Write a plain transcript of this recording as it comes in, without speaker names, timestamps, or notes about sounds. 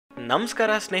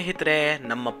ನಮಸ್ಕಾರ ಸ್ನೇಹಿತರೆ,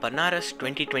 ನಮ್ಮ ಬನಾರಸ್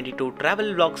 2022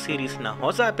 ಟ್ರಾವೆಲ್ ವ್ಲಾಗ್ ಸೀರೀಸ್ನ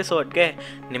ಹೊಸ ಎಪಿಸೋಡ್ಗೆ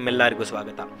ನಿಮ್ಮೆಲ್ಲರಿಗೂ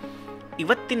ಸ್ವಾಗತ.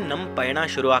 ಇವತ್ತಿನ ನಮ್ಮ ಪಯಣ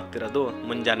ಶುರು ಆಗ್ತಿರೋದು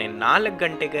ಮುಂಜಾನೆ 4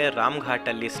 ಗಂಟೆಗೆ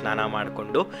ರಾಮ್ಘಾಟಲ್ಲಿ ಸ್ನಾನ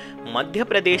ಮಾಡಿಕೊಂಡು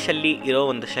ಮಧ್ಯಪ್ರದೇಶಲ್ಲಿ ಇರೋ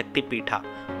ಒಂದು ಶಕ್ತಿಪೀಠ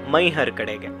ಮೈಹರ್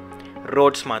ಕಡೆಗೆ.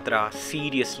 ರೋಡ್ಸ್ ಮಾತ್ರ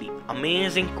seriously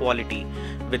amazing quality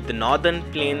with northern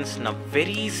ಪ್ಲೇನ್ಸ್ನ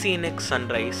very scenic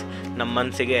Sunrise ನಮ್ಮ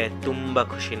ಮನಸ್ಸಿಗೆ ತುಂಬ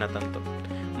ಖುಷಿನ ತಂತು.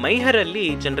 ಮೈಹರಲ್ಲಿ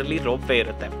ಜನರಲಿ ರೋಪ್ವೇ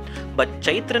ಇರುತ್ತೆ, ಬಟ್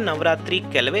ಚೈತ್ರ ನವರಾತ್ರಿ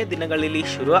ಕೆಲವೇ ದಿನಗಳಲ್ಲಿ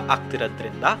ಶುರು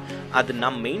ಆಗ್ತಿರೋದ್ರಿಂದ ಅದನ್ನು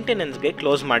ಮೇಂಟೆನೆನ್ಸ್ಗೆ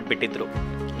ಕ್ಲೋಸ್ ಮಾಡಿಬಿಟ್ಟಿದ್ರು.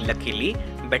 ಲಕ್ಕಿಲಿ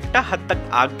ಬೆಟ್ಟ ಹತ್ತಕ್ಕೆ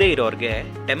ಆಗದೆ ಇರೋರಿಗೆ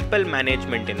ಟೆಂಪಲ್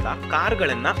ಮ್ಯಾನೇಜ್ಮೆಂಟಿಂದ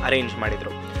ಕಾರ್ಗಳನ್ನು ಅರೇಂಜ್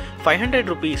ಮಾಡಿದರು. 500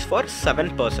 rupees ಫಾರ್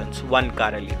 7 persons ಒಂದು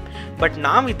ಕಾರಲ್ಲಿ. ಬಟ್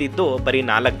ನಾವಿದ್ದಿದ್ದು ಬರೀ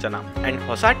 4 ಜನ ಆ್ಯಂಡ್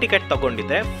ಹೊಸ ticket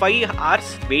ತೊಗೊಂಡಿದ್ರೆ 5 hours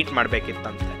weight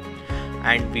ಮಾಡಬೇಕಿತ್ತಂತೆ.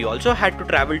 And we also had to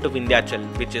travel to Vindhyachal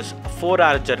which is 4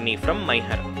 hour journey from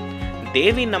ಮೈಹರ್.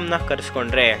 ದೇವಿ ನಮ್ಮನ್ನ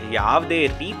ಕರೆಸ್ಕೊಂಡ್ರೆ ಯಾವುದೇ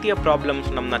ರೀತಿಯ ಪ್ರಾಬ್ಲಮ್ಸ್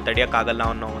ನಮ್ಮನ್ನ ತಡೆಯೋಕ್ಕಾಗಲ್ಲ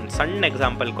ಅನ್ನೋ ಒಂದು ಸಣ್ಣ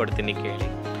ಎಕ್ಸಾಂಪಲ್ ಕೊಡ್ತೀನಿ ಕೇಳಿ.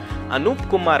 ಅನೂಪ್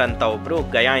ಕುಮಾರ್ ಅಂತ ಒಬ್ಬರು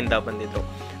ಗಯಾಯಿಂದ ಬಂದಿದ್ರು.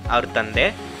 ಅವ್ರ ತಂದೆ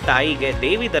ತಾಯಿಗೆ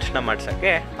ದೇವಿ ದರ್ಶನ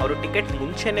ಮಾಡ್ಸೋಕ್ಕೆ ಅವರು ಟಿಕೆಟ್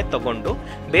ಮುಂಚೆನೇ ತಗೊಂಡು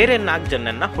ಬೇರೆ 4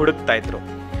 ಜನನ್ನ ಹುಡುಕ್ತಾ ಇದ್ರು.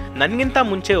 ನನಗಿಂತ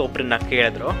ಮುಂಚೆ ಒಬ್ಬರನ್ನ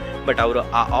ಕೇಳಿದ್ರು, ಬಟ್ ಅವರು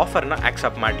ಆ ಆಫರ್ನ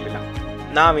ಆಕ್ಸೆಪ್ಟ್ ಮಾಡಲಿಲ್ಲ.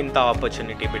 ನಾವಿಂಥ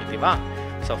ಆಪರ್ಚುನಿಟಿ ಬಿಡ್ತೀವಾ?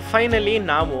 ಸೊ ಫೈನಲಿ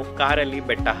ನಾವು ಕಾರಲ್ಲಿ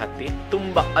ಬೆಟ್ಟ ಹತ್ತಿ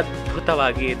ತುಂಬ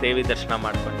ಅದ್ಭುತವಾಗಿ ದೇವಿ ದರ್ಶನ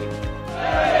ಮಾಡ್ಕೊಂಡ್ವಿ.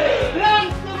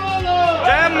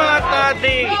 जय माता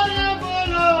दी,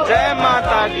 जय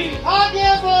माता दी, आगे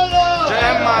बोलो जय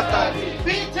माता दी,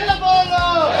 पीछे बोलो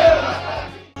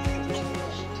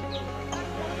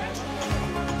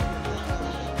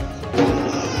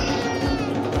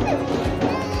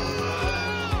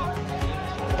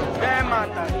जय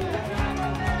माता दी,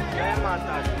 जय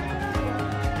माता दी,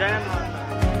 जय माता.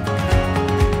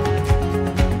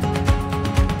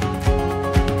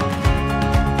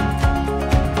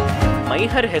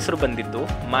 ಮೈಹರ್ ಹೆಸರು ಬಂದಿದ್ದು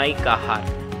ಮಾಯಿ ಕಾ ಹಾರ್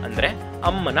ಅಂದರೆ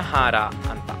ಅಮ್ಮನ ಹಾರ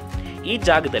ಅಂತ. ಈ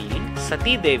ಜಾಗದಲ್ಲಿ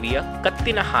ಸತೀದೇವಿಯ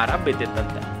ಕತ್ತಿನ ಹಾರ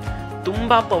ಬಿದ್ದಿತ್ತಂತೆ.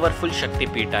 ತುಂಬ ಪವರ್ಫುಲ್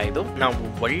ಶಕ್ತಿಪೀಠ ಇದು. ನಾವು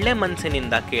ಒಳ್ಳೆ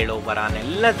ಮನಸ್ಸಿನಿಂದ ಕೇಳೋ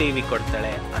ವರನೆಲ್ಲ ದೇವಿ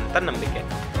ಕೊಡ್ತಾಳೆ ಅಂತ ನಂಬಿಕೆ.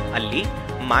 ಅಲ್ಲಿ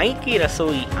ಮಾಯಿಕಿ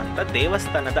ರಸೋಯಿ ಅಂತ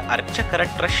ದೇವಸ್ಥಾನದ ಅರ್ಚಕರ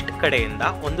ಟ್ರಸ್ಟ್ ಕಡೆಯಿಂದ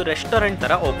ಒಂದು ರೆಸ್ಟೋರೆಂಟ್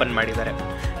ಥರ ಓಪನ್ ಮಾಡಿದ್ದಾರೆ.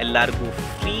 ಎಲ್ಲರಿಗೂ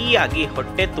ಫ್ರೀಯಾಗಿ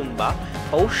ಹೊಟ್ಟೆ ತುಂಬ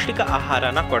ಪೌಷ್ಟಿಕ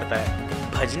ಆಹಾರನ ಕೊಡ್ತಾರೆ.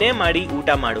 ಭಜನೆ ಮಾಡಿ ಊಟ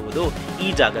ಮಾಡುವುದು ಈ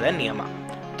ಜಾಗದ ನಿಯಮ.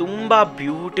 ತುಂಬ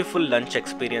ಬ್ಯೂಟಿಫುಲ್ ಲಂಚ್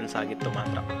ಎಕ್ಸ್ಪೀರಿಯನ್ಸ್ ಆಗಿತ್ತು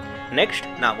ಮಾತ್ರ. ನೆಕ್ಸ್ಟ್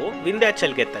ನಾವು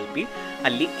ವಿಂಧ್ಯಾಚಲ್ಗೆ ತಲುಪಿ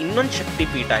ಅಲ್ಲಿ ಇನ್ನೊಂದು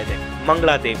ಶಕ್ತಿಪೀಠ ಇದೆ,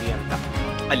 ಮಂಗಳಾದೇವಿ ಅಂತ.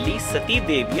 ಅಲ್ಲಿ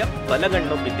ಸತೀದೇವಿಯ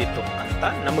ಬಲಗಣ್ಣು ಬಿದ್ದಿತ್ತು ಅಂತ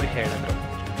ನಮಗೆ ಹೇಳಿದ್ರು.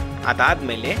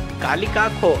 ಅದಾದಮೇಲೆ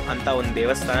ಕಾಲಿಕಾಖೋ ಅಂತ ಒಂದು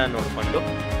ದೇವಸ್ಥಾನ ನೋಡಿಕೊಂಡು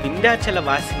ವಿಂಧ್ಯಾಚಲ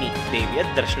ವಾಸಿನಿ ದೇವಿಯ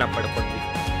ದರ್ಶನ ಪಡ್ಕೊಂಡ್ವಿ.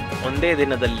 ಒಂದೇ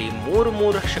ದಿನದಲ್ಲಿ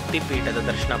 3 ಶಕ್ತಿಪೀಠದ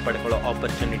ದರ್ಶನ ಪಡ್ಕೊಳ್ಳೋ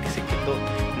ಆಪರ್ಚುನಿಟಿ ಸಿಕ್ಕಿತ್ತು.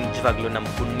 ನಿಜವಾಗ್ಲೂ ನಮ್ಮ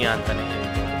ಪುಣ್ಯ ಅಂತಲೇ ಹೇಳಿ.